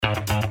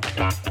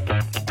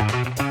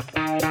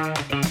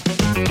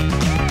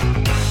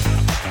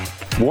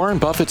Warren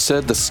Buffett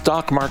said the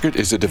stock market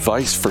is a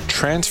device for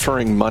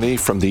transferring money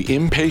from the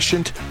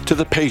impatient to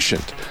the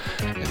patient.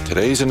 And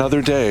today's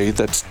another day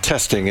that's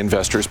testing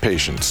investors'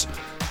 patience.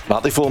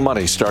 Motley Fool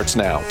Money starts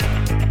now.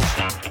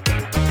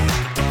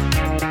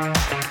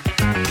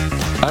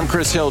 I'm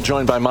Chris Hill,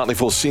 joined by Motley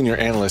Fool senior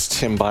analyst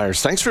Tim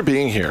Byers. Thanks for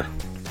being here.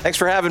 Thanks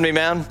for having me,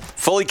 man.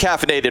 Fully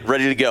caffeinated,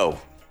 ready to go.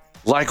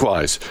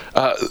 Likewise.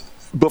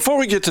 Before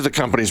we get to the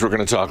companies we're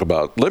going to talk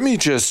about, let me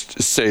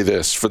just say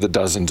this for the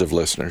dozens of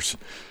listeners.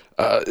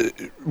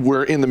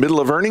 We're in the middle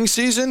of earnings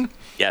season.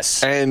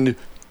 Yes. And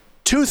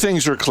two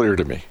things are clear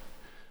to me.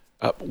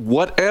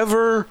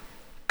 Whatever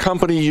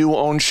company you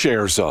own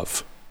shares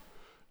of,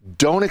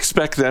 don't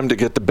expect them to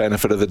get the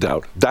benefit of the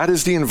doubt. That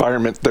is the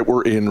environment that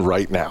we're in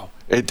right now.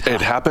 It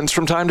happens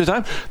from time to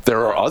time.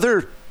 There are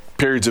other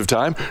periods of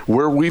time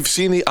where we've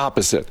seen the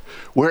opposite,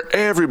 where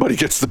everybody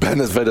gets the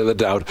benefit of the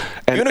doubt.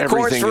 And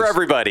unicorns for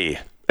everybody.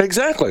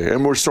 Exactly.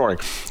 And we're soaring.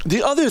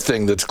 The other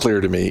thing that's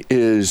clear to me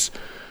is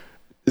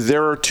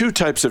there are two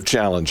types of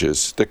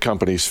challenges that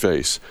companies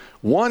face.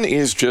 One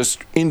is just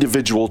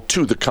individual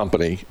to the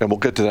company, and we'll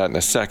get to that in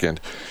a second.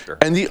 Sure.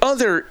 And the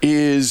other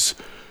is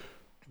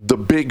the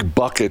big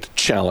bucket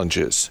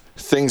challenges,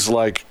 things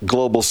like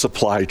global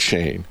supply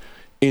chain,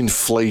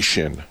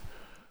 inflation,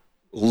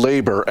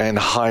 labor and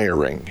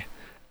hiring.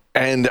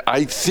 And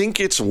I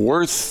think it's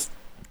worth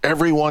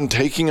everyone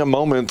taking a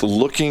moment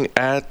looking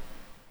at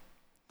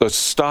the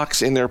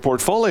stocks in their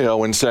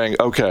portfolio and saying,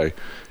 okay,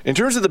 in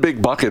terms of the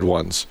big bucket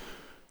ones,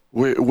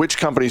 which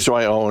companies do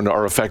I own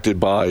are affected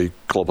by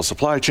global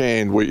supply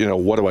chain? What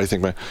do I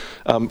think?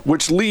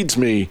 Which leads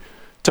me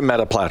to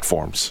Meta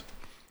Platforms,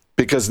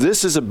 because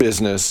this is a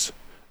business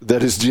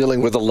that is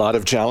dealing with a lot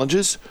of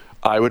challenges.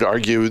 I would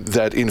argue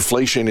that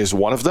inflation is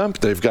one of them.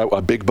 They've got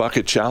a big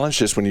bucket challenge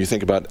just when you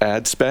think about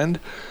ad spend,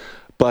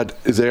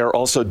 but they are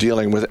also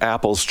dealing with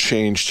Apple's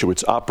change to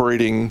its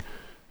operating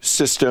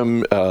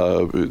system,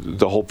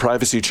 the whole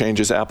privacy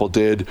changes Apple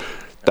did.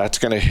 That's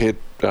going to hit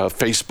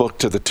Facebook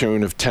to the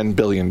tune of $10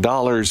 billion.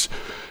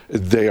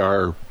 They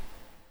are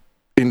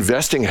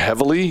investing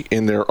heavily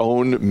in their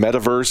own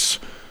metaverse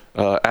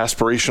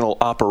aspirational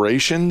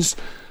operations.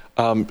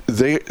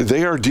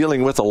 They are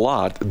dealing with a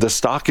lot. The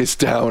stock is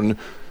down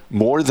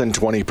more than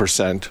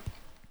 20%.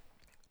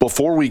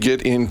 Before we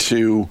get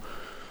into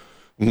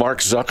Mark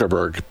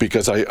Zuckerberg,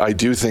 because I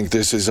do think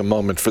this is a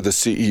moment for the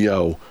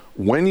CEO,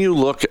 when you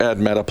look at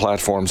Meta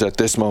Platforms at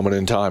this moment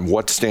in time,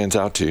 what stands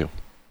out to you?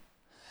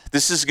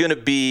 This is going to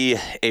be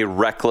a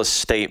reckless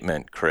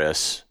statement,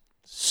 Chris.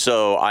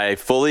 So I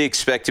fully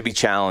expect to be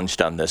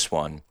challenged on this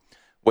one.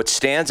 What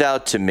stands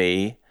out to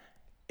me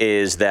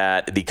is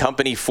that the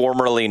company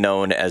formerly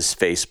known as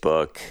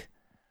Facebook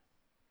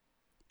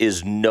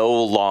is no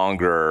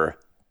longer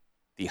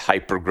the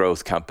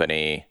hyper-growth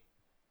company,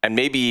 and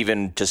maybe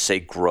even just say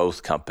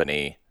growth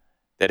company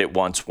that it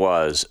once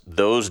was.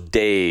 Those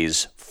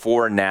days,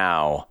 for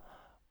now,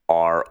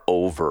 are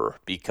over,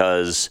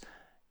 because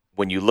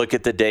when you look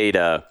at the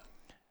data,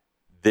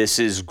 this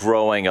is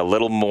growing a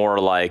little more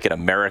like an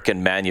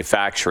American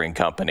manufacturing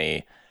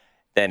company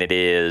than it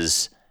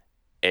is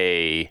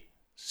a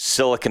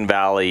Silicon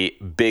Valley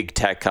big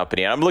tech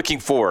company. And I'm looking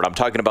forward. I'm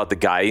talking about the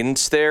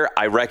guidance there.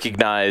 I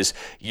recognize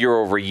year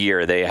over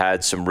year they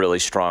had some really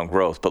strong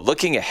growth. But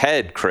looking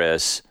ahead,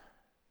 Chris,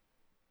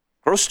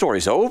 growth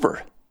story's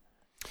over.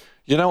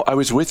 I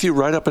was with you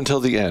right up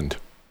until the end.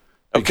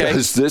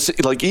 Because this,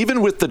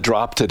 even with the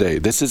drop today,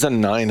 this is a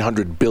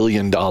 $900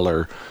 billion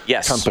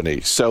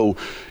company. So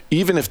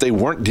even if they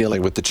weren't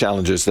dealing with the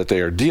challenges that they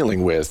are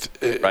dealing with,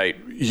 right,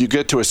 you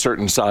get to a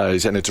certain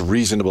size and it's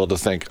reasonable to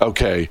think,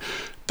 okay,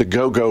 the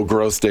go-go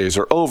growth days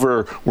are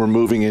over. We're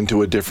moving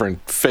into a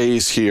different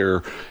phase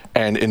here,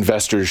 and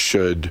investors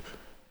should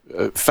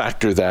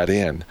factor that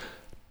in.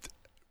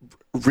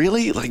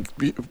 Really?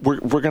 We're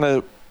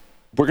going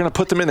to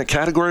put them in a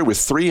category with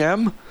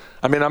 3M?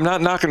 I mean, I'm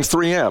not knocking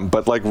 3M,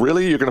 but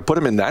really, you're going to put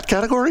them in that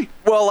category?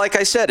 Well, like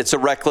I said, it's a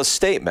reckless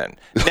statement.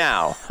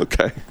 Now,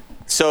 okay.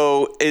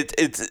 So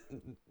it's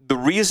the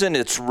reason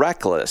it's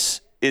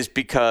reckless is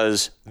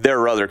because there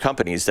are other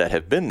companies that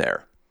have been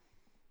there.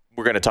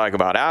 We're going to talk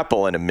about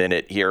Apple in a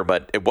minute here,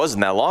 but it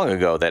wasn't that long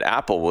ago that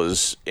Apple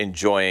was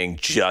enjoying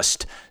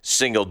just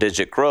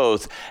single-digit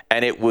growth,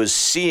 and it was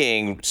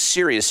seeing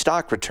serious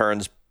stock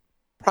returns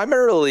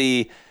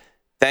primarily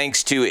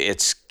thanks to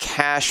its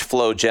cash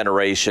flow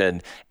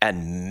generation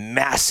and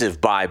massive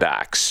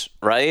buybacks,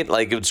 right?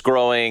 It's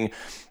growing,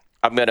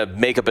 I'm going to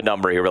make up a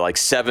number here,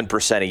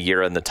 7% a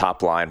year in the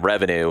top line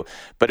revenue,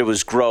 but it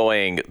was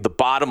growing the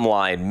bottom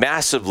line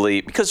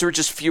massively because there were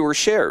just fewer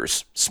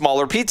shares,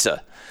 smaller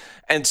pizza.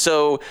 And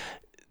so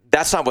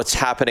that's not what's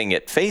happening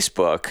at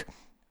Facebook.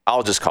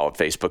 I'll just call it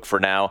Facebook for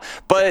now.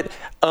 But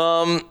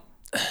the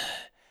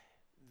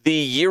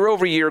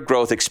year-over-year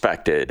growth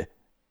expected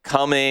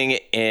coming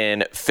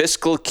in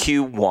fiscal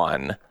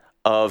Q1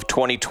 of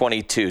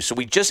 2022. So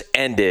we just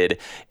ended,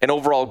 and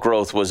overall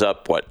growth was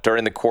up,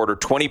 during the quarter,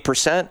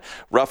 20%,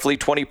 roughly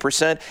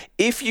 20%.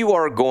 If you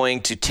are going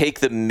to take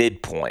the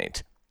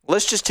midpoint,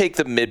 let's just take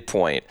the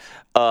midpoint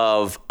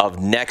of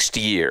next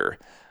year,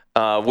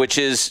 which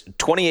is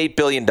 $28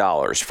 billion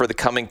for the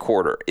coming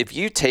quarter. If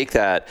you take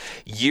that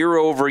year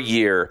over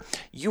year,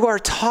 you are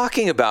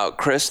talking about,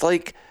 Chris,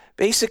 like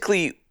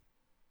basically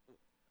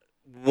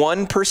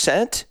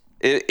 1%.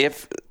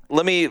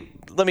 Let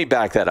me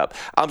back that up.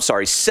 I'm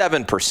sorry,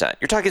 7%.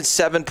 You're talking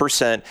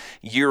 7%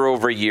 year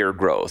over year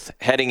growth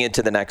heading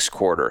into the next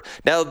quarter.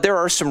 Now, there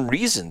are some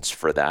reasons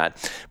for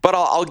that, but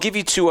I'll give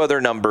you two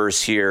other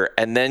numbers here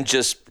and then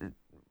just,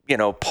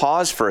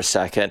 pause for a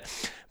second.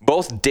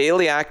 Both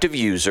daily active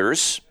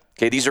users,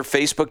 okay, these are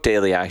Facebook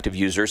daily active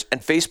users, and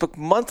Facebook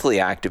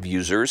monthly active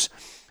users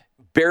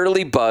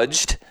barely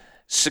budged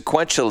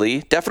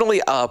sequentially,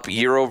 definitely up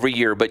year over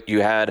year, but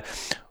you had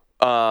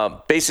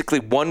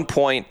basically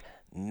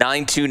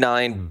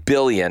 1.929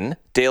 billion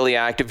daily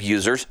active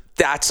users.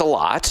 That's a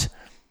lot,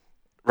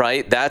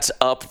 right? That's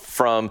up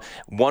from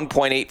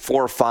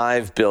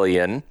 1.845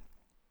 billion.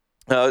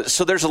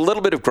 So there's a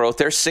little bit of growth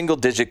there, single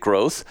digit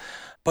growth,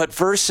 but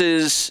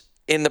versus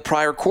in the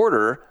prior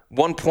quarter,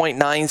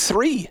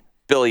 1.93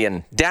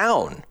 billion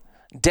down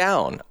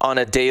on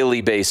a daily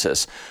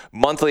basis.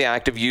 Monthly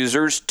active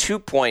users,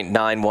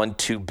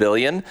 2.912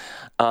 billion.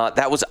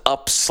 That was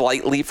up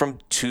slightly from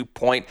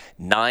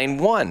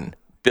 2.91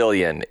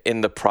 billion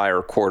in the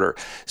prior quarter.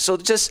 So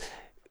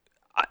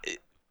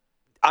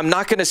I'm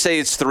not going to say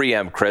it's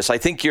 3M, Chris. I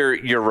think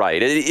you're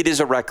right. It is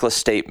a reckless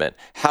statement.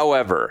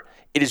 However,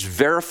 it is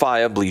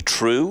verifiably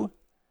true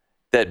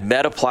that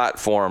Meta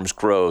Platforms'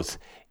 growth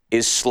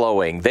is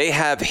slowing. They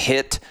have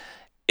hit,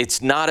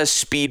 it's not a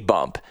speed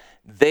bump.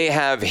 They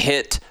have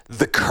hit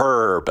the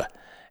curb,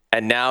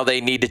 and now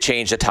they need to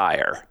change a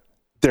tire.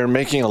 They're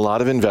making a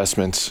lot of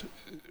investments.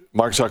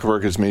 Mark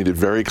Zuckerberg has made it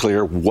very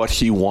clear what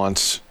he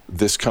wants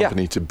this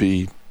company to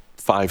be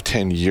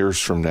 5-10 years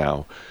from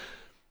now.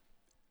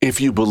 If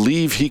you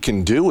believe he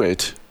can do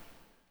it,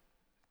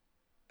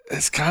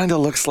 it kind of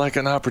looks like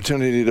an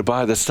opportunity to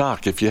buy the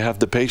stock if you have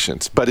the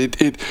patience. But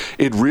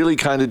it really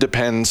kind of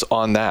depends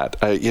on that.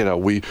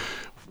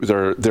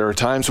 There are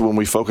times when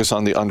we focus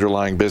on the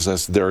underlying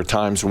business. There are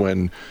times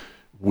when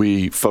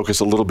we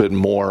focus a little bit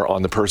more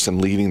on the person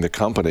leading the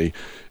company.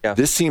 Yeah.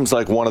 This seems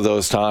like one of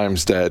those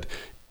times that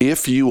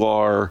if you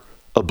are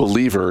a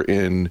believer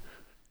in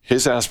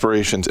his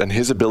aspirations and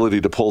his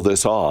ability to pull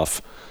this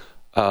off,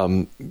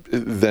 then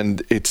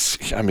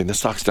the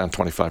stock's down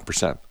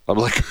 25%. I'm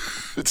like,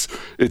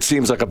 it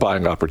seems like a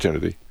buying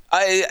opportunity.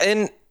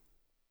 I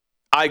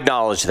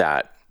acknowledge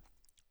that.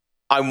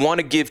 I want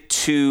to give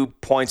 2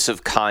 points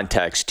of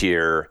context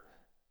here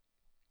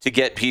to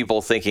get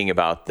people thinking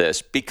about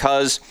this,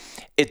 because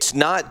it's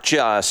not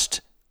just,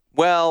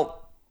 the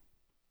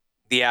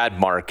ad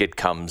market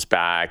comes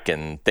back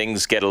and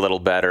things get a little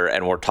better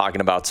and we're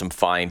talking about some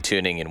fine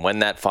tuning. And when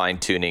that fine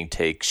tuning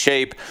takes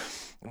shape,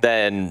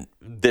 then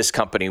this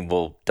company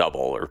will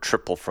double or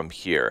triple from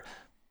here.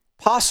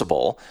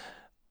 Possible,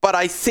 but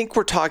I think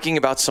we're talking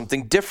about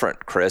something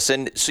different, Chris.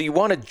 And so you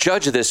want to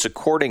judge this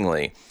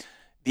accordingly.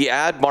 The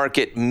ad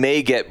market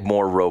may get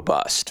more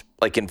robust,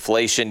 like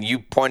inflation. You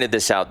pointed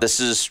this out. This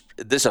is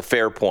a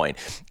fair point.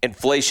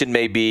 Inflation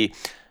may be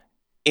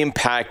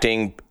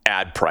impacting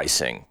ad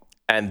pricing,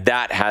 and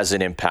that has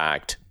an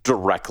impact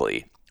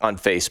directly on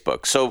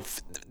Facebook. So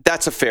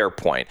that's a fair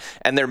point.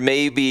 And there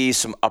may be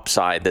some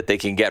upside that they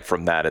can get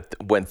from that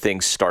when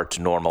things start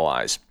to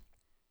normalize.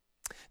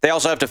 They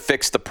also have to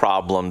fix the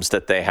problems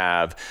that they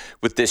have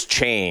with this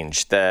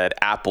change that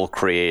Apple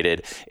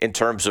created in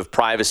terms of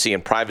privacy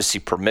and privacy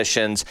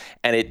permissions,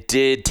 and it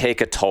did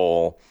take a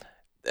toll.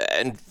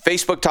 And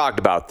Facebook talked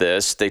about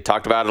this. They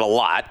talked about it a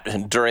lot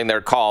during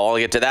their call. I'll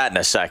get to that in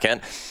a second.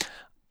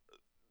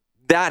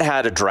 That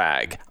had a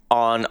drag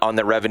on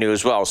the revenue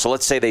as well. So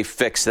let's say they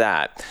fix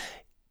that.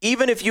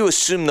 Even if you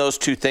assume those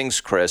two things,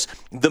 Chris,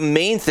 the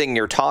main thing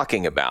you're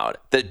talking about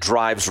that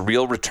drives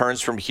real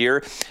returns from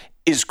here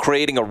is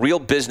creating a real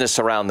business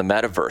around the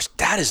metaverse.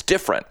 That is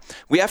different.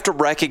 We have to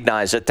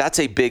recognize that that's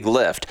a big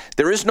lift.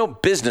 There is no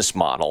business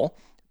model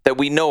that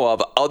we know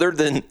of other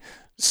than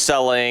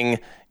selling,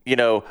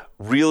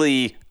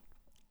 really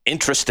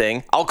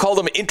interesting, I'll call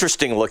them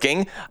interesting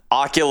looking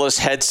Oculus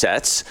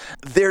headsets.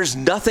 There's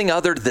nothing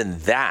other than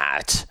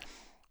that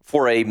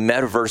for a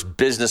metaverse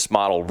business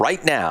model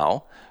right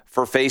now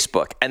for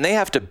Facebook, and they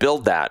have to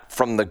build that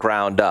from the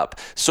ground up.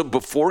 So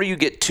before you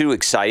get too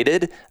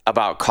excited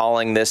about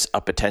calling this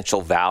a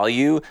potential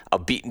value, a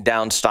beaten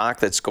down stock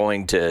that's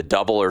going to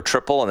double or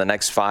triple in the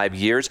next 5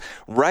 years,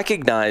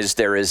 recognize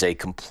there is a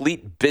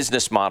complete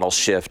business model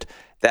shift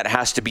that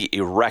has to be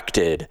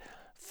erected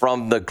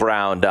from the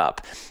ground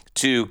up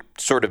to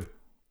sort of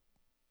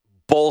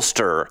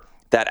bolster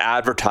that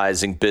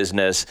advertising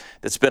business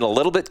that's been a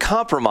little bit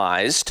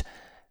compromised,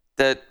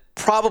 that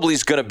probably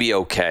is going to be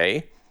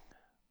okay.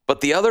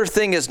 But the other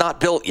thing is not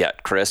built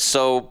yet, Chris.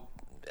 So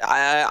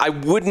I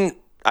wouldn't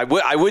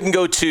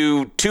go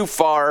too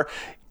far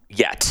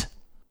yet.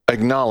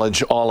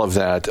 acknowledge all of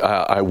that.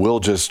 I will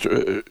just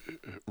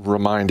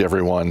remind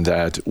everyone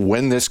that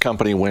when this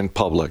company went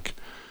public,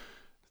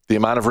 the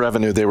amount of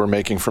revenue they were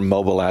making from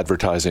mobile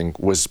advertising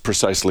was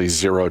precisely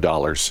 $0.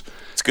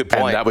 That's a good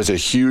point. And that was a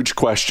huge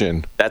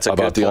question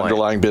about the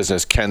underlying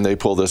business. Can they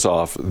pull this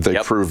off? They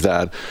proved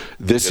that.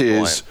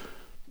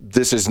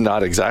 This is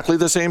not exactly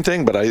the same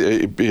thing, but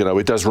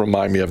it does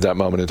remind me of that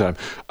moment in time.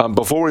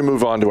 Before we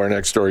move on to our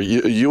next story,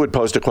 you had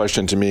posed a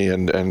question to me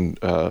and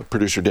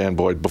producer Dan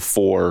Boyd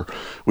before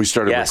we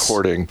started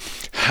recording.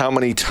 How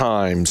many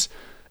times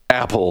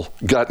Apple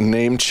got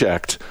name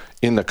checked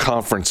in the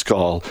conference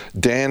call?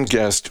 Dan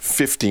guessed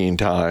 15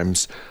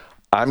 times.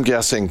 I'm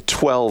guessing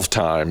 12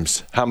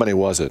 times. How many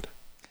was it?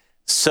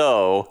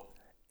 So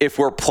if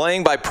we're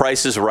playing by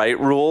Price is Right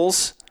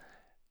rules,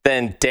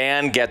 then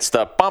Dan gets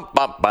the bump,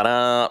 bump,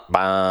 ba-da,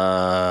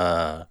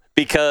 ba.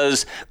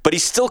 But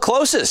he's still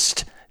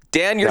closest.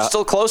 Dan, you're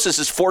still closest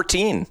is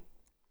 14.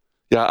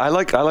 Yeah, I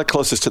like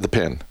closest to the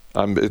pin.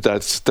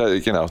 Those are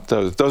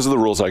the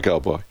rules I go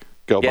by.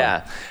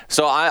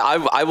 So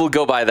I will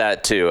go by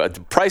that too.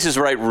 Price is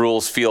Right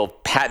rules feel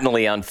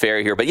patently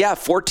unfair here, but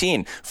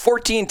 14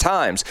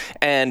 times,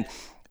 and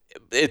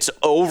it's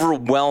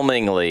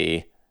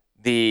overwhelmingly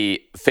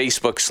the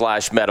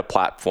Facebook / Meta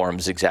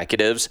Platforms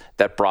executives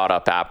that brought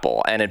up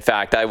Apple. And in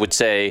fact, I would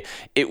say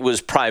it was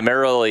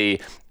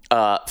primarily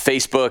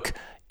Facebook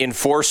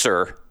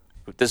enforcer,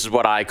 this is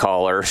what I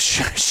call her,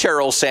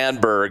 Sheryl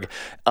Sandberg,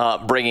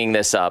 bringing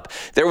this up.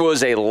 There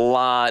was a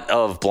lot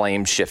of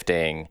blame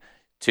shifting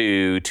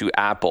to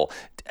Apple.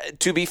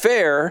 To be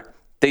fair,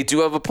 they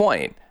do have a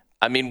point.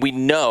 I mean, we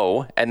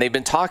know, and they've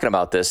been talking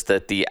about this,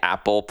 that the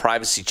Apple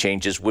privacy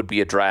changes would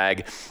be a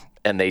drag.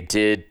 And they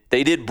did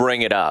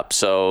bring it up.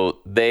 So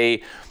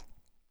the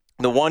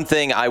one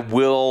thing I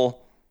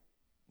will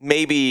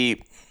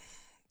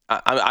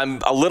I'm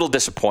a little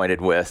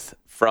disappointed with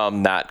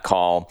from that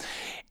call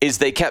is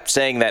they kept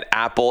saying that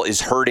Apple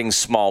is hurting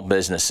small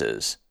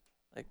businesses.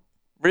 Like,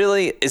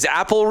 really? Is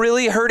Apple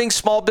really hurting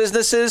small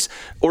businesses?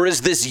 Or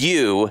is this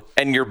you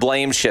and your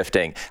blame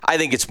shifting? I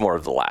think it's more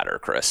of the latter,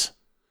 Chris.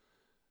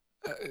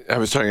 I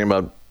was talking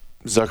about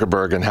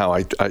Zuckerberg and how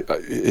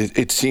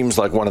it seems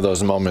like one of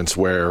those moments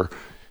where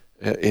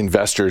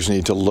investors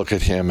need to look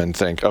at him and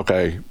think,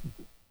 okay,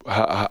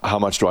 how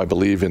much do I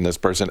believe in this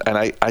person? And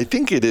I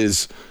think it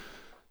is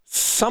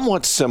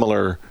somewhat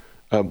similar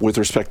with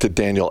respect to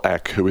Daniel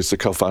Ek, who is the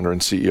co-founder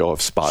and CEO of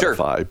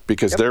Spotify,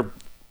 because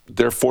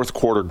their fourth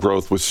quarter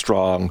growth was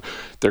strong.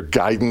 Their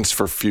guidance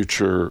for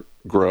future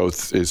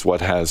growth is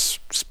what has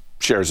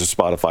shares of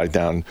Spotify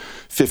down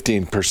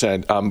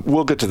 15%.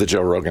 We'll get to the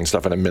Joe Rogan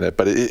stuff in a minute,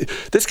 but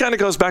this kind of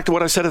goes back to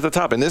what I said at the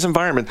top. In this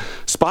environment,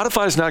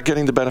 Spotify is not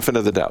getting the benefit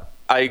of the doubt.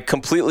 I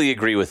completely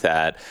agree with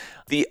that.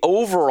 The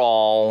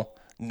overall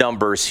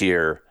numbers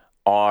here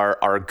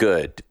are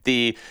good.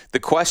 The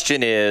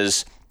question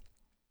is,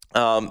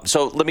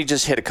 so let me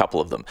just hit a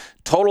couple of them.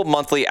 Total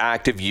monthly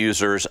active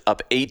users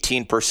up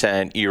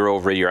 18% year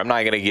over year. I'm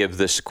not going to give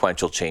the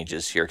sequential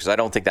changes here because I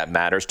don't think that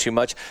matters too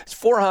much. It's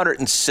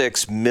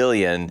 406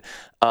 million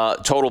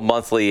total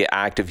monthly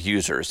active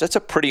users. That's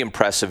a pretty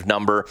impressive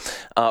number.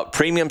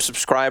 Premium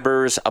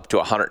subscribers up to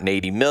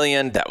 180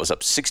 million. That was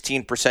up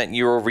 16%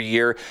 year over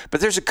year.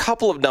 But there's a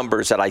couple of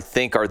numbers that I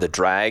think are the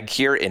drag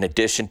here in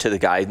addition to the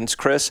guidance,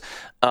 Chris.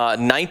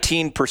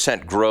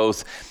 19%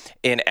 growth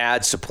in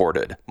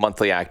ad-supported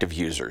monthly active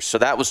users. So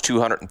that was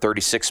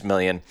 236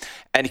 million.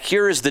 And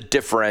here is the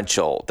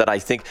differential that I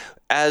think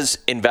as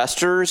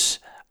investors,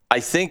 I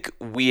think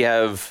we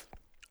have,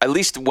 at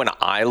least when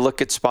I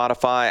look at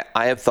Spotify,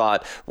 I have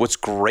thought what's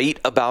great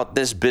about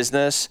this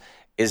business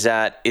is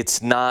that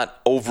it's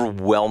not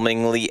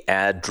overwhelmingly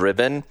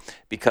ad-driven,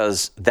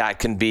 because that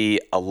can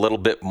be a little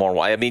bit more.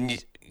 I mean,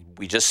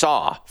 we just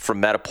saw from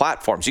Meta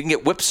Platforms, you can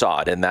get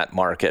whipsawed in that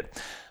market.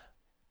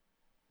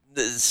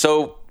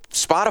 So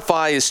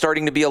Spotify is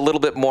starting to be a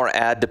little bit more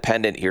ad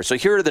dependent here. So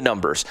here are the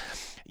numbers.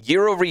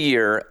 Year over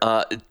year,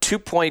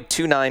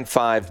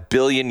 2.295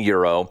 billion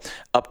euro,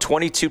 up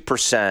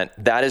 22%.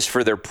 That is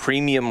for their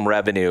premium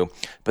revenue,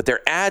 but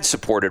their ad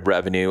supported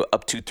revenue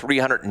up to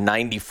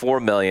 394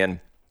 million.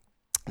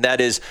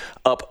 That is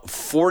up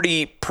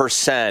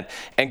 40%.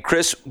 And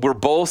Chris, we're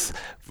both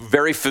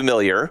very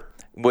familiar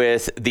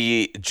with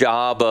the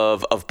job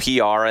of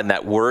PR and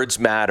that words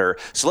matter.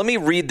 So let me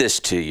read this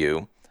to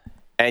you.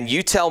 And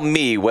you tell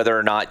me whether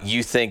or not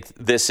you think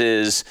this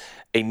is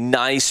a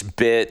nice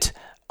bit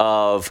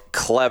of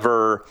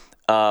clever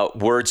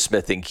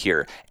wordsmithing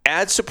here.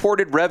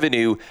 Ad-supported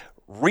revenue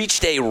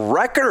reached a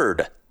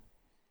record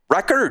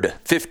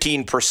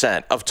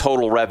 15% of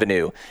total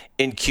revenue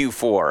in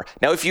Q4.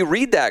 Now, if you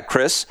read that,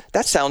 Chris,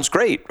 that sounds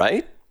great,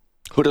 right?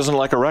 Who doesn't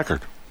like a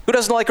record? Who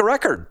doesn't like a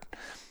record?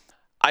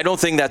 I don't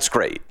think that's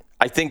great.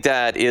 I think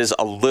that is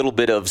a little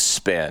bit of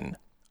spin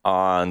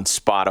on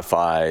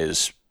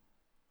Spotify's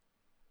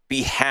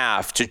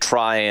behalf to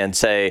try and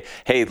say,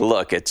 hey,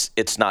 look,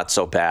 it's not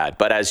so bad.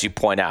 But as you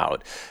point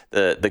out,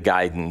 the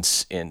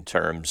guidance in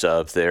terms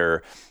of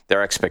their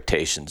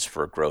expectations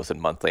for growth in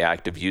monthly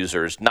active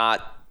users,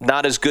 not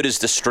as good as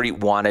the street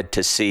wanted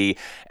to see.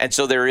 And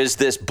so there is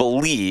this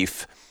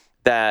belief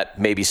that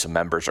maybe some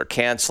members are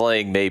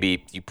canceling.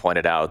 Maybe you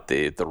pointed out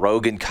the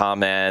Rogan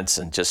comments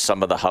and just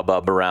some of the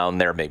hubbub around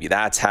there. Maybe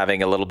that's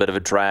having a little bit of a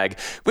drag.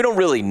 We don't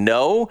really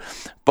know,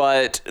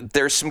 but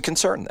there's some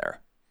concern there.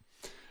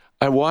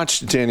 I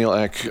watched Daniel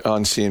Ek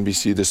on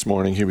CNBC this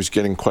morning. He was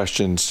getting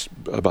questions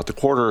about the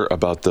quarter,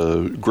 about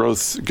the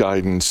growth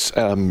guidance,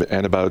 and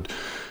about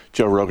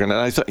Joe Rogan. And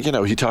I thought,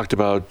 he talked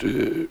about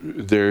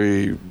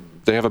they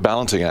have a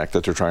balancing act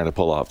that they're trying to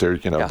pull off. They're,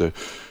 the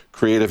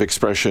creative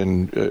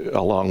expression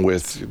along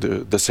with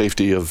the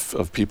safety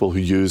of people who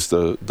use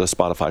the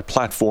Spotify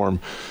platform.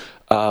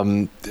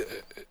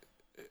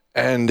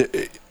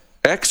 And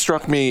Ek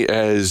struck me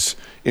as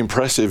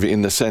impressive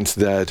in the sense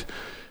that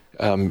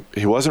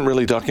he wasn't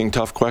really ducking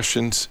tough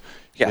questions.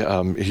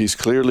 Yeah. He's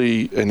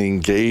clearly an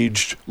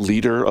engaged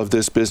leader of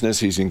this business.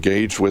 He's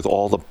engaged with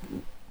all the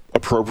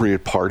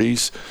appropriate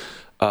parties.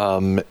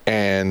 It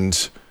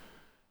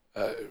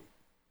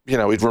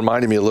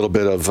reminded me a little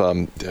bit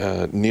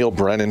of Neil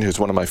Brennan, who's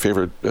one of my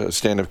favorite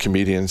stand-up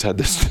comedians, had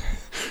this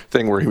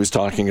thing where he was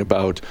talking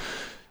about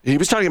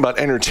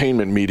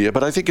entertainment media,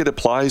 but I think it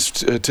applies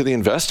to the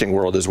investing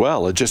world as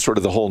well. It's just sort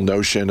of the whole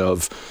notion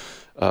of,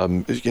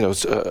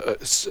 a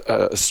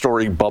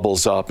story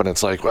bubbles up and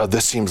it's like, well,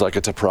 this seems like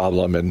it's a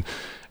problem.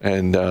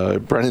 And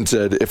Brennan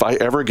said, if I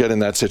ever get in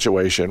that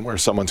situation where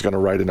someone's going to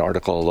write an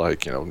article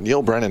like,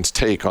 Neil Brennan's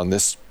take on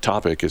this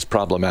topic is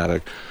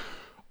problematic,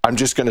 I'm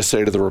just going to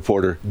say to the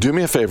reporter, do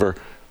me a favor,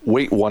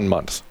 wait 1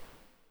 month.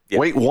 Yep.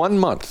 Wait 1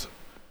 month.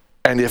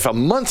 And if a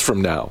month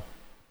from now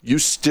you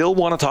still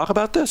want to talk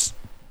about this,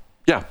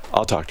 yeah,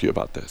 I'll talk to you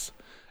about this.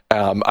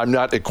 I'm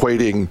not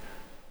equating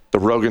the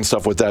Rogan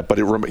stuff with that, but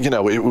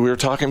we were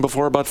talking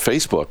before about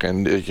Facebook,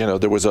 and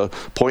there was a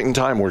point in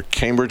time where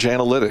Cambridge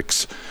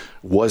Analytics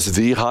was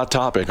the hot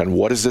topic, and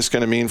what is this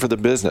going to mean for the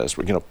business?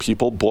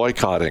 People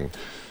boycotting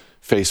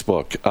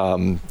Facebook.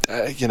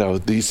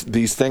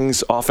 These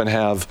things often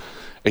have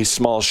a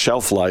small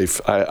shelf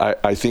life.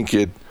 I think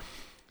it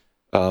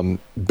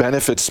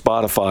benefits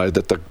Spotify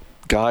that the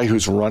guy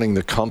who's running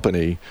the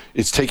company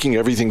is taking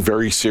everything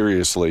very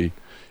seriously.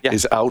 Yeah.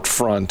 Is out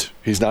front.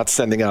 He's not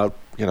sending out,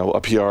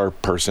 a PR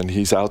person.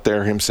 He's out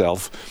there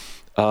himself.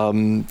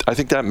 I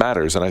think that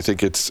matters, and I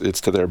think it's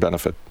to their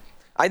benefit.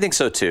 I think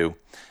so too.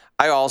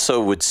 I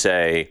also would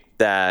say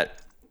that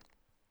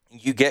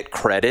you get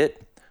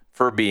credit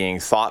for being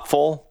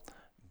thoughtful,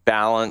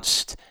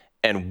 balanced,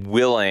 and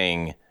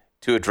willing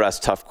to address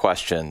tough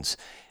questions.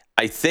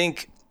 I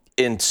think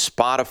in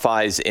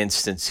Spotify's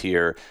instance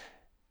here,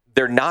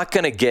 they're not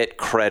going to get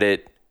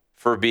credit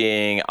for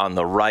being on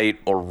the right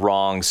or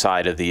wrong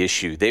side of the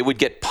issue. They would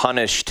get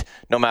punished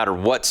no matter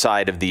what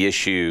side of the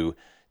issue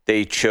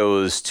they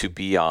chose to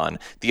be on.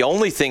 The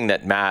only thing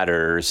that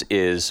matters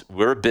is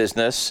we're a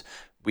business.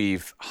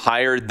 We've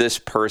hired this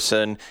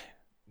person.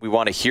 We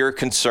want to hear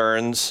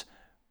concerns.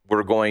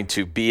 We're going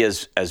to be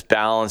as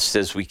balanced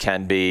as we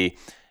can be.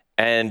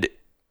 And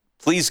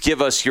please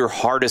give us your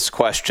hardest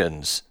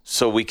questions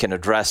so we can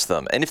address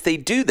them. And if they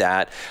do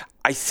that,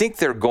 I think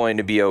they're going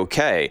to be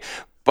okay.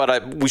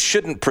 But we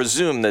shouldn't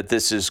presume that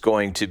this is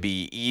going to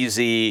be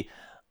easy,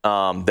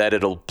 that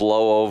it'll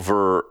blow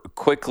over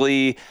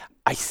quickly.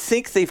 I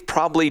think they've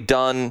probably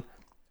done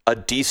a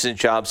decent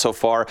job so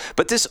far.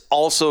 But this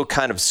also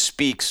kind of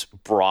speaks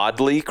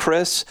broadly,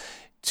 Chris,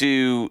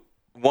 to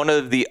one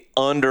of the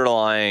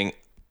underlying,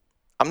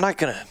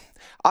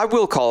 I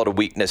will call it a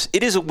weakness.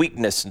 It is a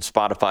weakness in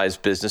Spotify's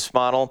business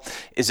model,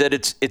 is that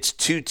it's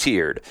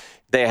two-tiered.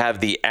 They have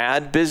the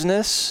ad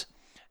business,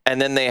 and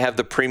then they have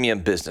the premium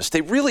business. They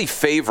really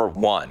favor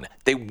one.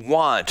 They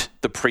want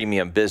the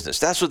premium business.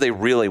 That's what they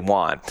really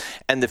want.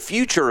 And the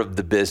future of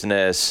the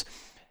business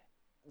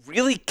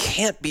really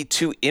can't be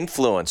too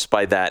influenced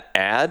by that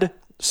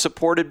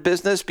ad-supported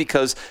business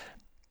because,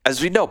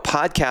 as we know,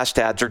 podcast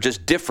ads are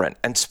just different,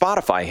 and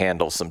Spotify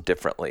handles them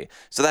differently.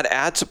 So that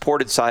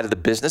ad-supported side of the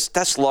business,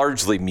 that's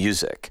largely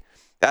music.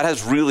 That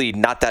has really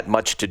not that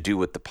much to do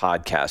with the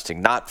podcasting,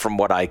 not from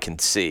what I can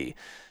see.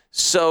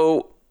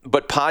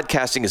 But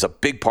podcasting is a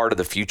big part of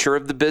the future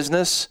of the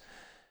business.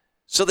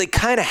 So they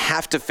kind of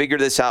have to figure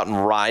this out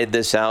and ride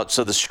this out.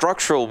 So the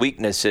structural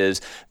weakness is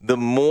the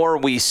more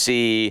we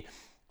see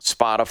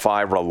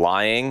Spotify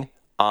relying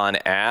on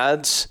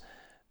ads,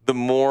 the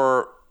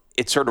more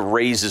it sort of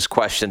raises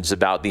questions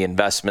about the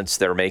investments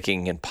they're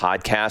making in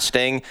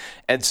podcasting.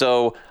 And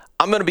so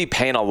I'm going to be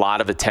paying a lot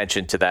of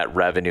attention to that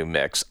revenue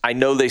mix. I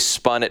know they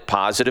spun it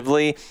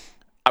positively.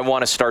 I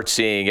want to start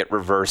seeing it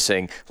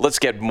reversing. Let's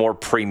get more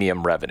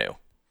premium revenue.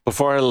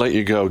 Before I let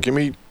you go, give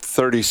me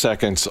 30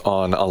 seconds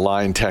on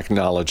Align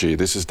Technology.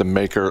 This is the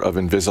maker of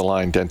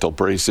Invisalign dental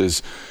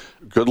braces.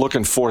 Good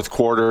looking fourth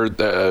quarter.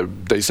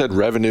 They said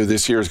revenue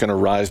this year is going to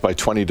rise by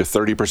 20 to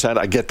 30%.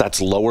 I get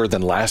that's lower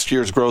than last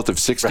year's growth of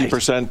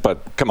 60%, right.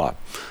 But come on.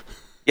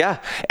 Yeah.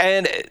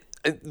 And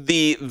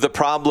The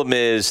problem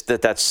is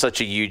that that's such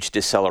a huge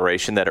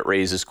deceleration that it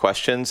raises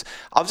questions.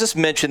 I'll just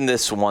mention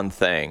this one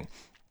thing.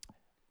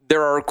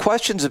 There are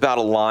questions about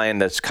Align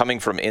that's coming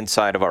from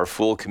inside of our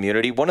Fool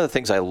community. One of the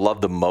things I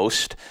love the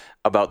most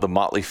about the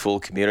Motley Fool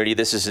community,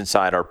 this is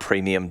inside our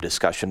premium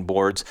discussion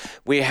boards.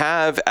 We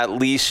have at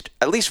least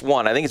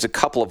one, I think it's a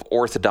couple of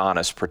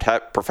orthodontists,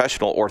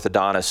 professional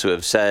orthodontists who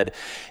have said,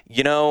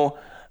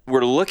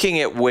 we're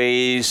looking at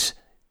ways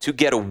to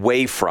get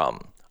away from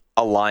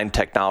Align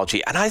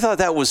technology. And I thought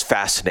that was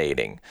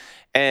fascinating.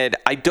 And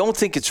I don't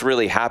think it's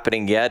really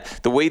happening yet.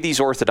 The way these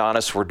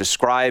orthodontists were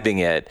describing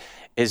it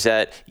is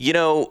that,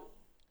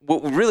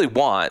 what we really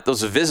want,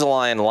 those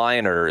Invisalign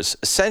liners,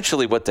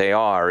 essentially what they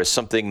are is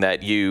something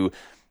that you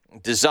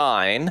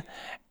design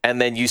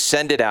and then you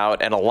send it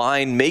out and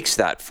Align makes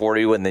that for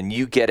you and then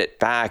you get it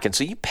back. And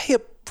so you pay a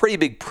pretty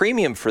big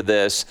premium for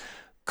this.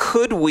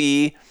 Could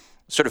we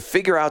sort of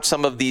figure out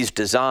some of these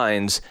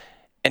designs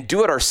and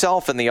do it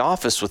ourselves in the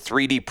office with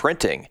 3D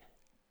printing?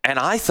 And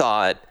I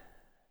thought,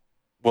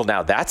 well,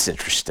 now that's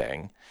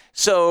interesting.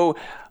 So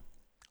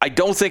I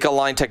don't think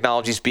Align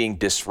technology is being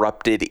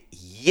disrupted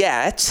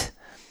yet,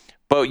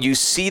 but you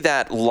see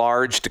that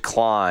large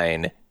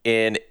decline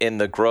in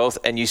the growth,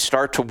 and you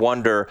start to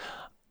wonder,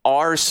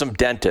 are some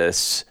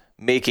dentists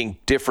making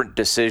different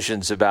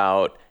decisions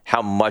about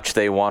how much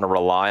they want to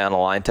rely on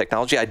Align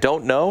technology? I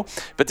don't know,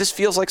 but this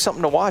feels like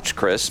something to watch,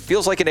 Chris.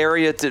 Feels like an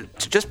area to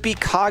just be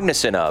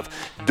cognizant of.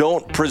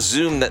 Don't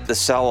presume that the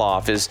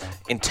sell-off is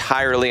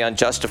entirely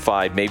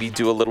unjustified. Maybe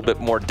do a little bit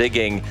more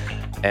digging,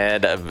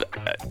 and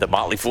the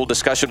Motley Fool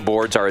discussion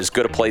boards are as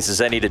good a place as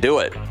any to do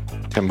it.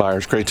 Tim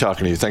Byers, great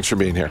talking to you. Thanks for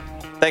being here.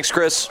 Thanks,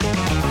 Chris.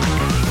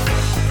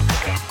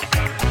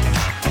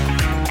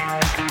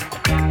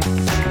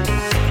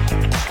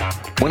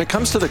 When it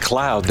comes to the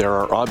cloud, there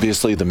are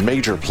obviously the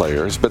major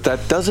players, but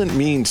that doesn't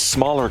mean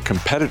smaller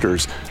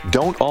competitors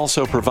don't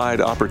also provide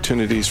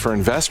opportunities for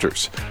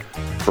investors.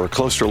 For a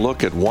closer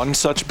look at one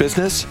such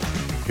business,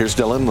 here's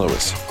Dylan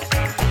Lewis.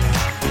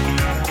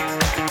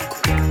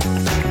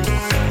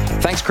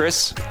 Thanks,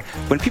 Chris.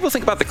 When people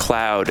think about the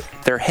cloud,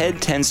 their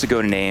head tends to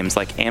go to names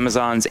like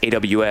Amazon's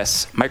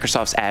AWS,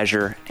 Microsoft's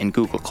Azure, and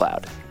Google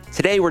Cloud.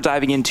 Today, we're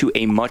diving into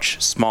a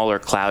much smaller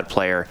cloud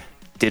player,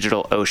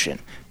 DigitalOcean.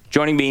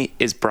 Joining me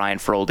is Brian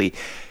Frolde.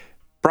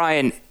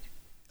 Brian,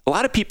 a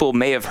lot of people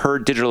may have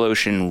heard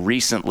DigitalOcean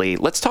recently.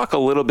 Let's talk a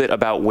little bit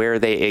about where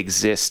they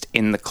exist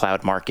in the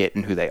cloud market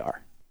and who they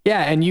are.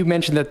 Yeah, and you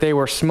mentioned that they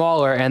were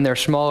smaller, and they're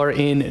smaller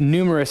in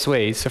numerous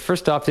ways. So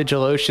first off,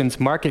 DigitalOcean's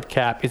market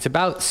cap is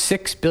about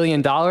 $6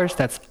 billion.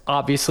 That's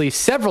obviously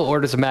several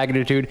orders of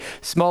magnitude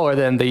smaller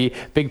than the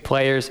big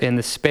players in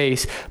the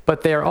space.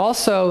 But they're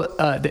also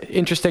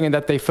interesting in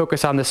that they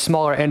focus on the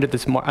smaller end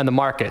of on the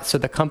market. So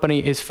the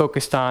company is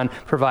focused on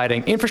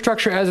providing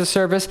infrastructure as a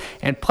service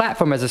and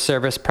platform as a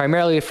service,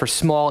 primarily for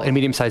small and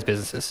medium-sized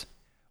businesses.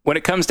 When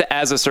it comes to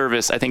as a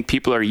service, I think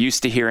people are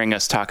used to hearing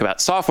us talk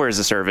about software as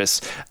a service.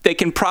 They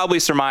can probably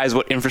surmise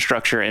what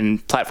infrastructure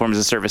and platform as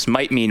a service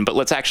might mean, but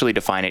let's actually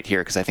define it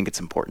here because I think it's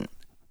important.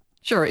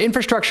 Sure.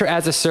 Infrastructure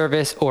as a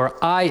service, or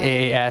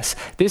IaaS.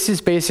 This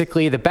is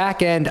basically the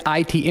back-end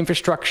IT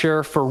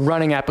infrastructure for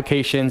running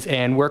applications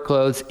and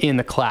workloads in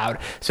the cloud.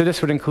 So this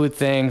would include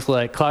things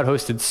like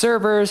cloud-hosted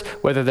servers,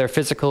 whether they're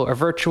physical or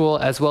virtual,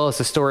 as well as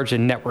the storage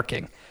and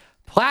networking.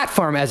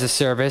 Platform as a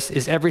service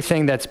is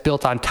everything that's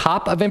built on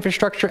top of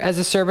infrastructure as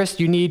a service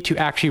you need to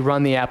actually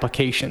run the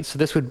application. So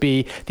this would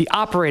be the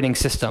operating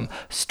system,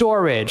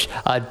 storage,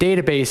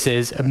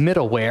 databases,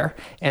 middleware.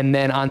 And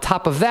then on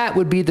top of that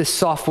would be the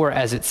software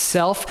as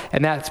itself.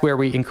 And that's where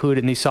we include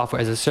in the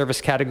software as a service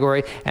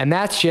category. And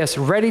that's just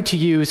ready to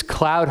use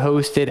cloud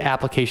hosted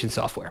application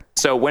software.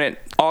 So when it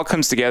all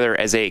comes together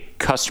as a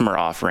customer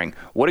offering,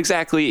 what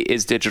exactly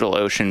is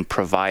DigitalOcean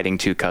providing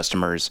to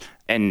customers?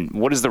 And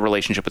what does the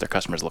relationship with their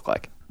customers look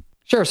like?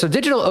 Sure. So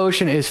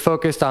DigitalOcean is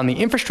focused on the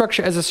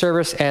infrastructure as a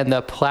service and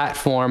the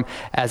platform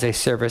as a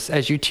service.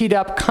 As you teed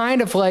up,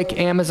 kind of like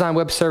Amazon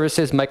Web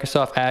Services,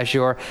 Microsoft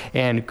Azure,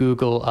 and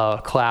Google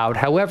Cloud.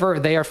 However,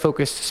 they are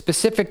focused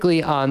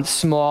specifically on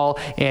small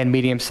and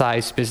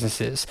medium-sized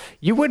businesses.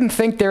 You wouldn't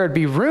think there would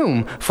be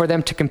room for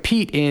them to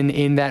compete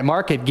in that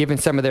market, given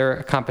some of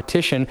their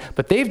competition,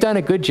 but they've done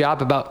a good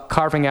job about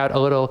carving out a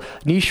little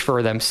niche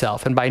for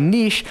themselves. And by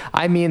niche,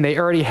 I mean they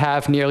already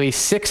have nearly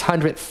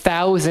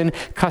 600,000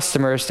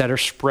 customers that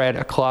are spread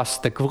across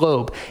the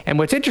globe. And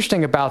what's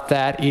interesting about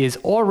that is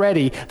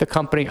already the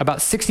company, about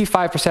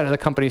 65% of the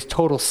company's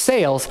total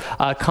sales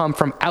come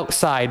from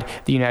outside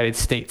the United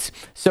States.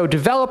 So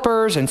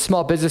developers and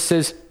small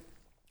businesses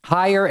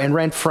hire and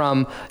rent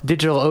from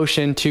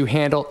DigitalOcean to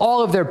handle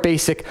all of their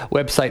basic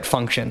website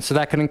functions. So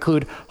that can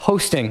include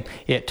hosting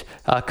it,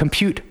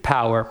 compute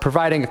power,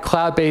 providing a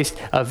cloud-based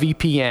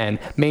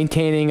VPN,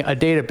 maintaining a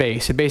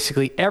database, and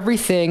basically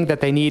everything that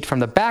they need from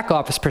the back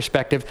office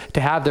perspective to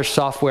have their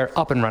software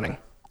up and running.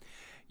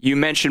 You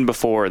mentioned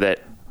before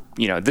that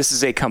this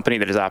is a company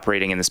that is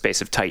operating in the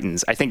space of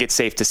titans. I think it's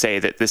safe to say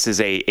that this is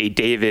a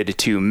David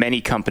to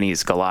many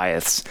companies'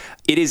 Goliaths.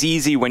 It is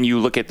easy when you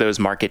look at those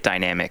market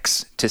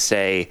dynamics to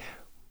say,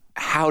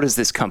 how does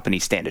this company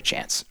stand a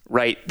chance,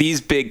 right?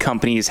 These big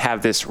companies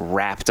have this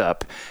wrapped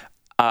up.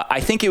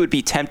 I think it would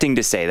be tempting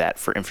to say that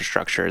for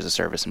infrastructure as a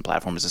service and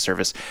platform as a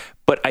service,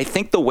 but I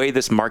think the way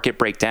this market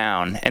breaks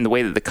down and the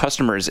way that the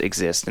customers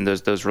exist and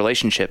those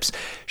relationships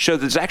show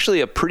that there's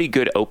actually a pretty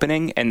good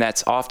opening, and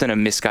that's often a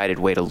misguided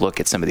way to look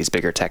at some of these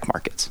bigger tech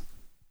markets.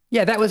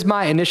 Yeah, that was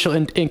my initial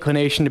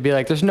inclination to be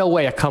like, there's no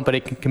way a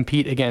company can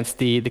compete against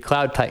the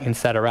cloud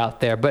titans that are out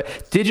there. But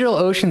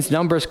DigitalOcean's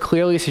numbers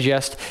clearly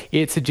suggest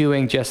it's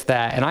doing just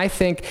that. And I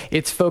think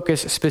its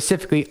focus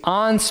specifically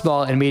on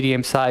small and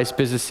medium-sized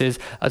businesses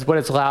is what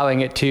is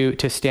allowing it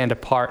to stand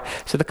apart.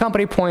 So the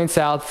company points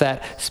out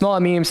that small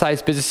and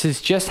medium-sized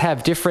businesses just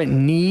have different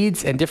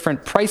needs and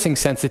different pricing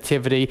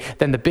sensitivity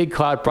than the big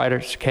cloud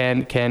providers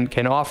can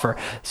offer.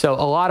 So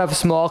a lot of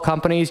small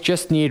companies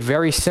just need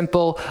very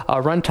simple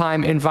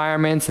runtime environments,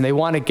 and they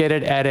want to get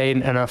it at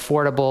an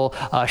affordable,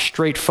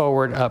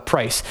 straightforward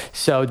price.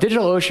 So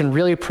DigitalOcean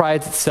really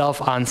prides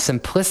itself on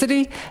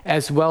simplicity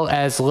as well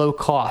as low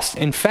cost.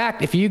 In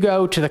fact, if you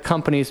go to the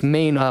company's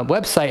main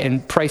website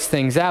and price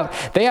things out,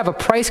 they have a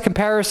price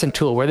comparison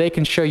tool where they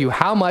can show you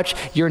how much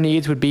your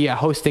needs would be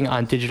hosting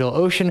on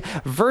DigitalOcean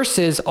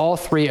versus all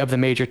three of the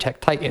major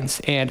tech titans.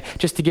 And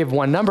just to give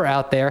one number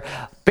out there,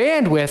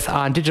 bandwidth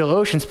on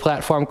DigitalOcean's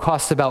platform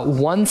costs about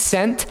 1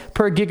 cent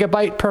per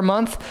gigabyte per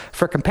month.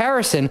 For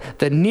comparison,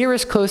 the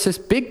nearest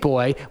closest big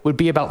boy would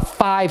be about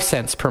 5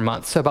 cents per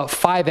month, so about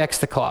 5x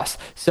the cost.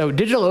 So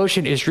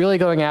DigitalOcean is really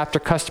going after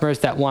customers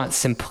that want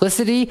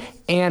simplicity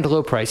and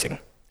low pricing.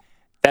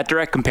 That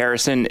direct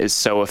comparison is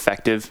so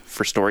effective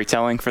for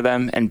storytelling for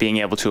them and being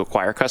able to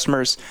acquire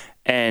customers.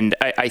 And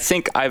I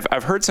think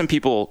I've heard some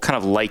people kind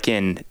of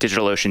liken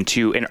DigitalOcean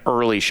to an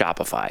early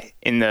Shopify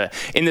in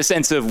the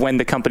sense of when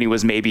the company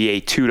was maybe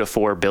a $2 to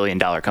 $4 billion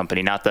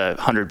company, not the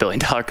 $100 billion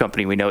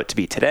company we know it to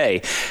be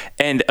today.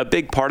 And a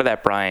big part of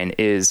that, Brian,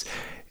 is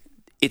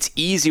it's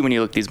easy when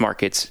you look at these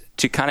markets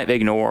to kind of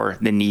ignore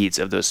the needs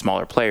of those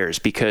smaller players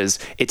because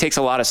it takes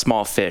a lot of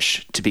small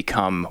fish to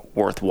become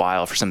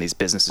worthwhile for some of these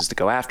businesses to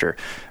go after.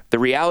 The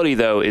reality,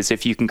 though, is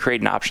if you can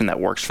create an option that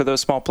works for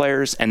those small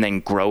players and then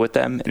grow with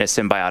them in a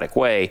symbiotic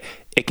way,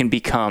 it can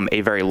become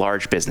a very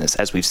large business,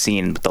 as we've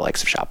seen with the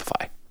likes of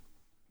Shopify.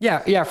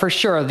 Yeah, for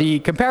sure. The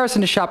comparison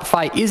to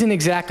Shopify isn't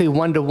exactly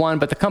one-to-one,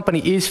 but the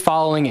company is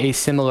following a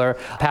similar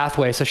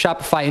pathway. So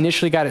Shopify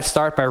initially got its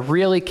start by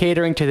really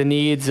catering to the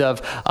needs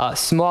of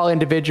small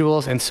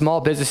individuals and small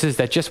businesses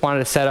that just wanted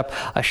to set up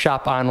a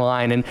shop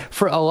online. And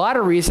for a lot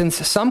of reasons,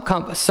 some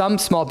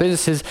small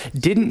businesses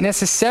didn't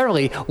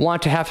necessarily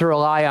want to have to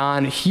rely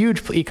on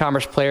huge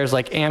e-commerce players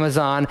like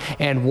Amazon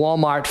and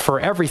Walmart for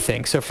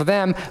everything. So for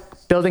them,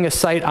 building a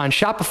site on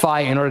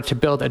Shopify in order to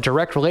build a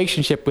direct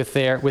relationship with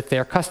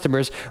their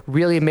customers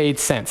really made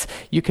sense.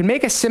 You can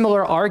make a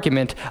similar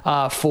argument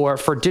for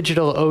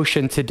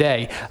DigitalOcean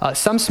today.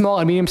 Some small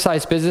and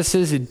medium-sized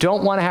businesses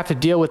don't want to have to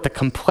deal with the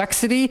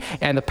complexity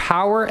and the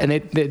power, and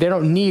they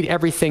don't need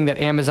everything that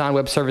Amazon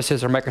Web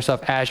Services or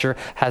Microsoft Azure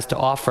has to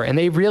offer. And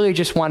they really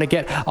just want to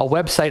get a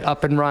website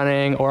up and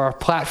running or a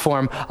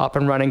platform up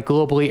and running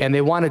globally, and they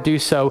want to do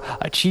so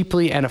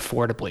cheaply and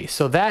affordably.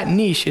 So that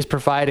niche is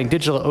providing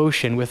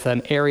DigitalOcean with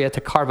an area to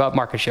carve out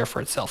market share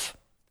for itself.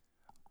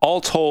 All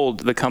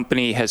told, the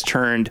company has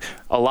turned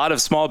a lot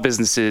of small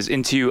businesses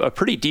into a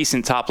pretty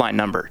decent top-line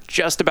number,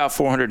 just about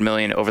 $400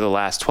 million over the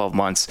last 12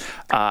 months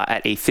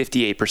at a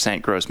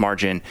 58% gross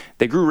margin.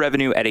 They grew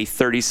revenue at a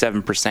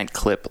 37%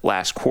 clip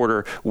last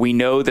quarter. We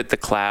know that the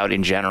cloud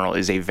in general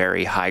is a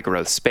very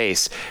high-growth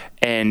space.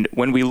 And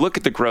when we look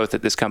at the growth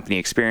that this company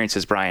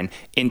experiences, Brian,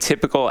 in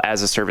typical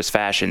as-a-service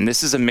fashion,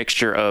 this is a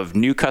mixture of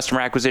new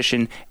customer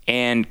acquisition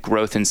and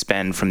growth in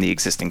spend from the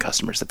existing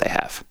customers that they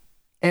have.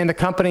 And the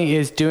company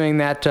is doing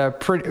that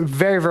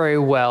very, very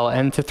well.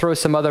 And to throw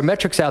some other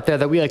metrics out there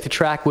that we like to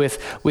track with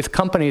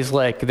companies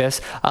like this,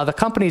 the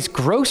company's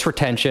gross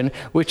retention,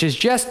 which is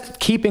just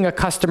keeping a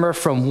customer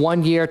from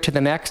 1 year to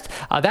the next,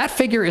 that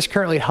figure is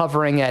currently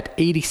hovering at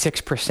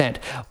 86%.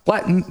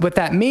 What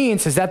that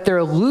means is that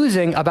they're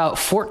losing about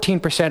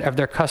 14% of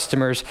their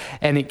customers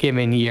in a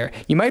given year.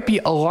 You might be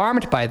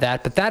alarmed by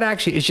that, but that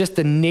actually is just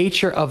the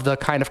nature of the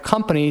kind of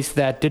companies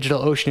that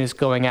DigitalOcean is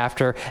going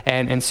after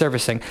and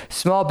servicing.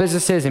 Small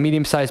businesses and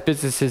medium-sized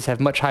businesses have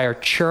much higher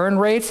churn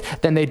rates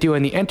than they do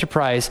in the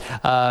enterprise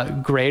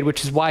grade,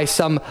 which is why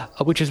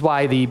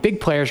the big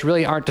players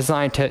really aren't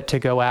designed to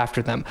go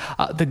after them.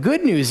 The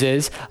good news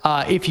is,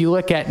 if you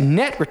look at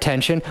net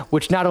retention,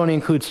 which not only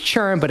includes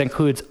churn but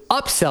includes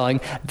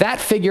upselling,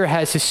 that figure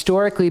has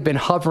historically been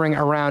hovering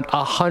around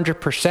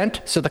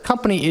 100%. So the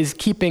company is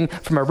keeping,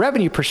 from a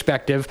revenue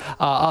perspective,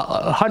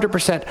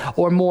 100%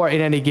 or more in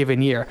any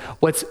given year.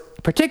 What's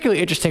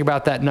particularly interesting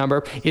about that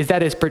number is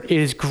that it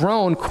has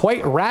grown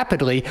quite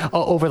rapidly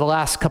over the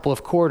last couple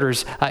of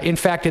quarters. In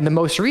fact, in the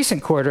most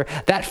recent quarter,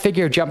 that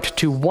figure jumped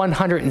to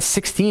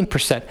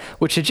 116%,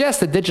 which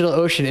suggests that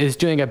DigitalOcean is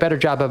doing a better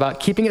job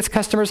about keeping its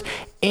customers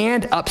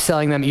and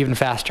upselling them even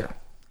faster.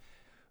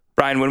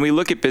 Brian, when we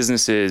look at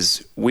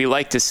businesses, we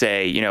like to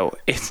say,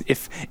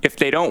 if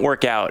they don't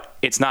work out,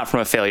 it's not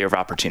from a failure of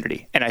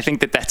opportunity. And I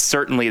think that that's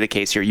certainly the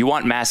case here. You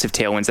want massive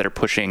tailwinds that are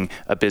pushing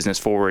a business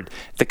forward.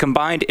 The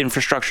combined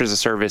infrastructure as a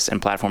service and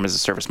platform as a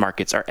service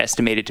markets are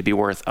estimated to be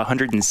worth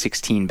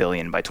 $116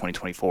 billion by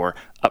 2024,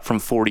 up from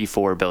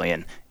 $44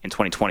 billion in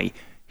 2020.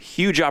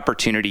 Huge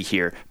opportunity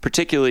here,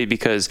 particularly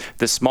because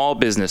the small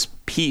business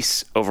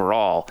piece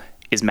overall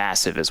is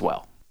massive as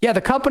well. Yeah,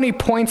 the company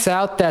points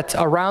out that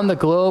around the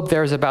globe,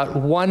 there's about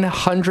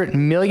 100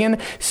 million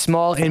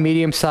small and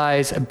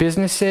medium-sized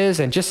businesses.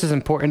 And just as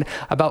important,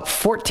 about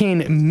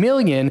 14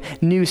 million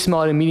new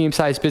small and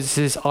medium-sized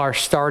businesses are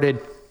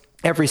started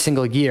every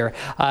single year.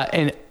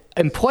 And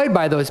employed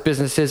by those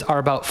businesses are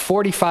about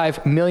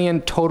 45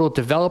 million total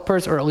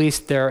developers, or at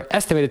least they're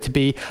estimated to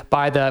be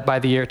by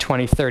the year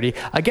 2030.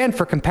 Again,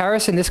 for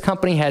comparison, this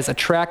company has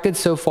attracted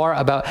so far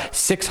about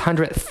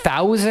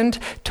 600,000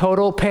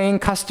 total paying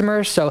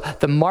customers. So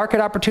the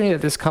market opportunity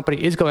that this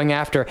company is going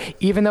after,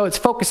 even though it's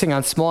focusing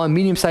on small and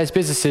medium-sized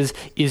businesses,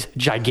 is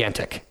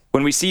gigantic.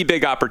 When we see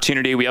big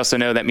opportunity, we also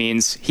know that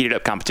means heated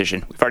up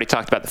competition. We've already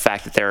talked about the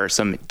fact that there are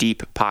some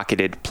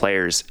deep-pocketed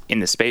players in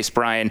the space,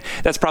 Brian.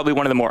 That's probably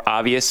one of the more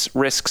obvious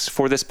risks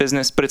for this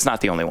business, but it's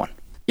not the only one.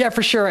 Yeah,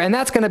 for sure. And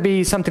that's going to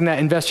be something that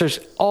investors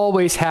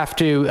always have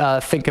to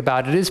think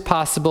about. It is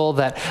possible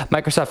that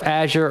Microsoft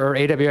Azure or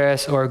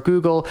AWS or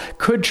Google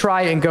could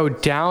try and go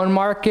down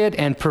market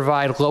and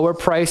provide lower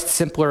priced,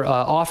 simpler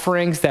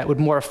offerings that would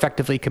more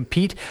effectively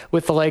compete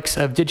with the likes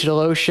of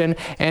DigitalOcean.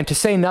 And to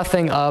say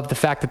nothing of the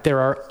fact that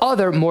there are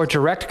other more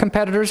direct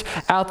competitors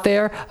out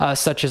there,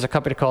 such as a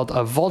company called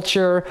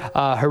Vultr,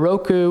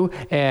 Heroku,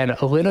 and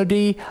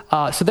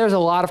Linode. So there's a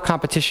lot of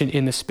competition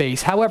in the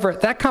space. However,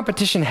 that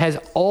competition has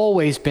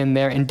always been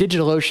there, and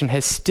DigitalOcean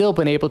has still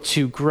been able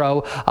to grow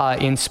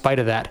in spite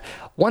of that.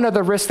 One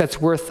other risk that's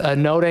worth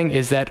noting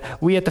is that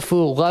we at The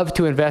Fool love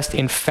to invest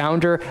in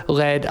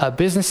founder-led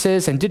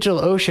businesses, and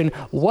DigitalOcean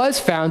was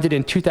founded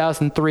in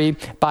 2003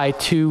 by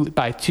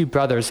two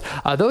brothers.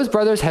 Those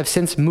brothers have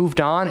since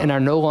moved on and are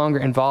no longer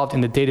involved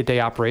in the day-to-day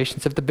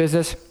operations of the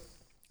business.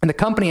 And the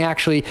company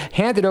actually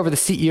handed over the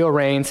CEO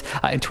reins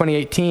in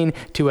 2018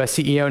 to a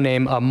CEO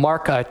named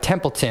Mark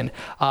Templeton.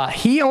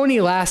 He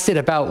only lasted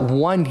about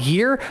 1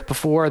 year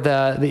before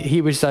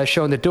he was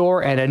shown the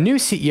door, and a new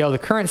CEO, the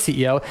current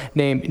CEO,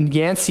 named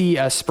Yancey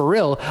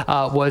Spruill,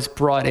 was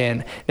brought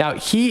in. Now,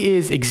 he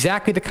is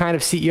exactly the kind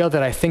of CEO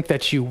that I think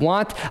that you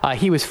want.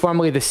 He was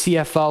formerly the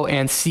CFO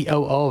and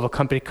COO of a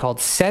company called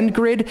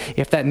SendGrid.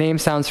 If that name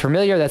sounds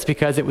familiar, that's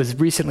because it was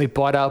recently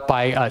bought out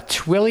by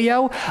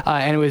Twilio,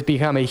 and it was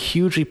become a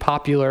hugely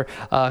popular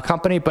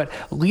company. But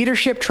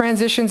leadership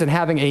transitions and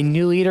having a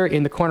new leader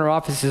in the corner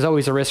office is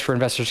always a risk for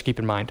investors to keep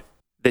in mind.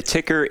 The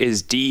ticker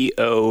is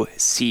DOCN,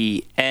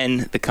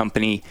 the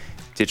company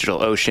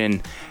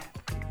DigitalOcean.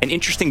 An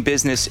interesting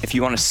business if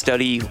you want to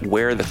study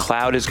where the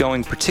cloud is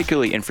going,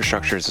 particularly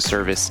infrastructure as a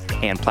service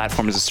and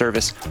platform as a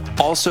service.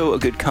 Also a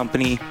good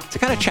company to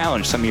kind of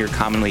challenge some of your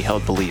commonly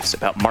held beliefs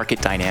about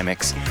market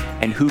dynamics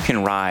and who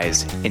can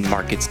rise in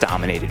markets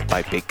dominated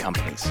by big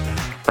companies.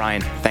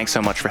 Brian, thanks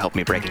so much for helping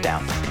me break it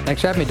down.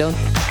 Thanks for having me, Dylan.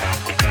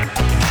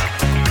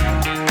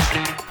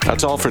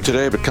 That's all for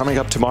today, but coming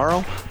up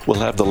tomorrow, we'll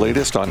have the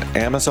latest on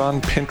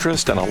Amazon,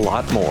 Pinterest, and a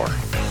lot more.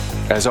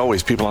 As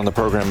always, people on the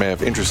program may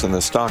have interest in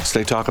the stocks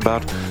they talk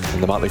about,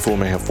 and the Motley Fool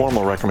may have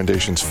formal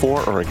recommendations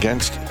for or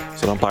against,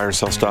 so don't buy or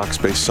sell stocks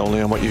based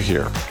solely on what you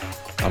hear.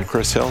 I'm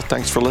Chris Hill.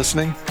 Thanks for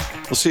listening.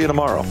 We'll see you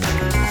tomorrow.